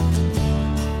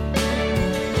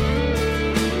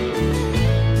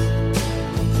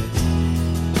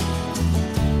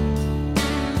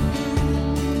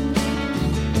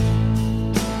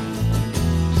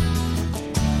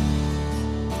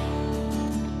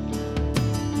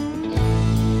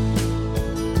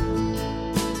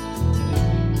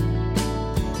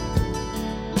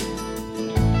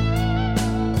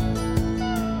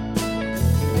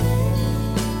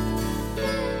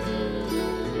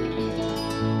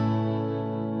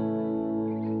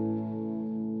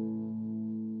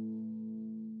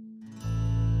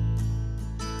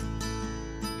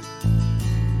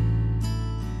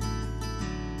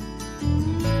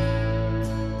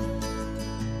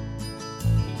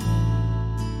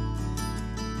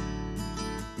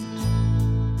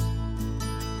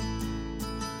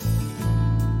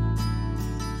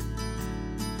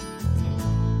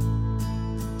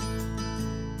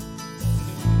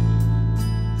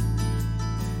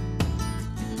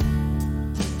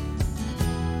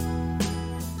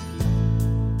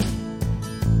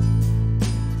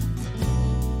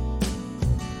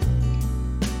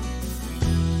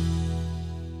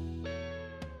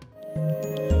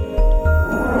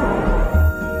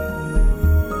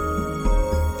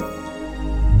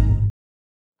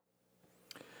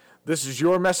This is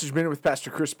your Message Minute with Pastor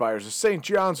Chris Byers of St.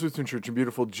 John's Lutheran Church in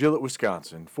beautiful Gillett,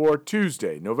 Wisconsin, for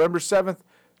Tuesday, November 7th,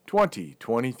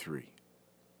 2023.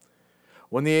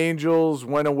 When the angels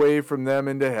went away from them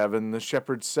into heaven, the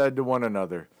shepherds said to one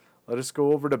another, "Let us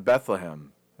go over to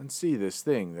Bethlehem and see this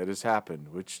thing that has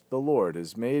happened, which the Lord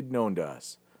has made known to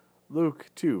us." Luke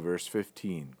 2, verse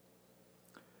 15.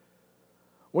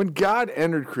 When God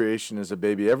entered creation as a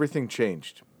baby, everything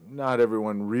changed. Not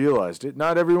everyone realized it.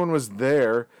 Not everyone was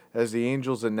there as the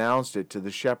angels announced it to the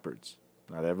shepherds.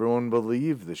 Not everyone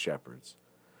believed the shepherds.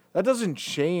 That doesn't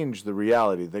change the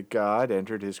reality that God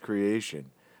entered his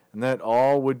creation and that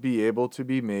all would be able to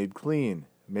be made clean,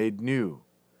 made new.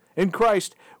 In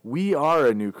Christ, we are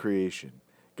a new creation.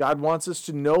 God wants us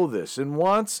to know this and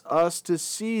wants us to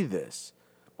see this.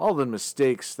 All the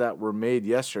mistakes that were made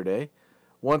yesterday,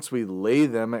 once we lay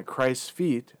them at Christ's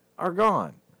feet, are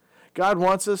gone. God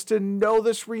wants us to know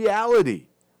this reality.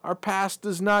 Our past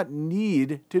does not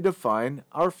need to define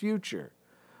our future.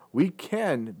 We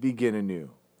can begin anew.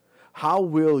 How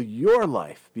will your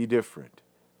life be different?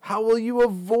 How will you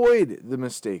avoid the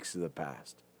mistakes of the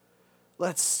past?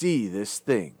 Let's see this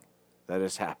thing that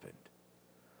has happened.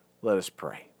 Let us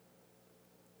pray.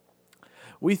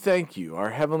 We thank you, our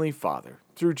Heavenly Father,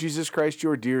 through Jesus Christ,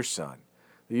 your dear Son,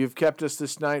 that you have kept us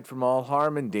this night from all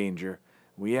harm and danger.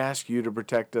 We ask you to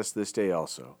protect us this day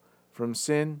also, from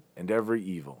sin and every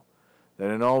evil, that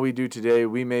in all we do today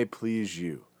we may please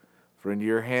you. For into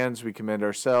your hands we commend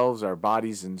ourselves, our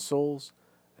bodies and souls,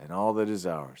 and all that is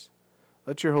ours.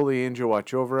 Let your holy angel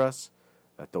watch over us,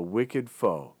 that the wicked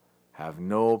foe have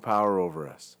no power over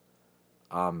us.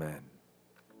 Amen.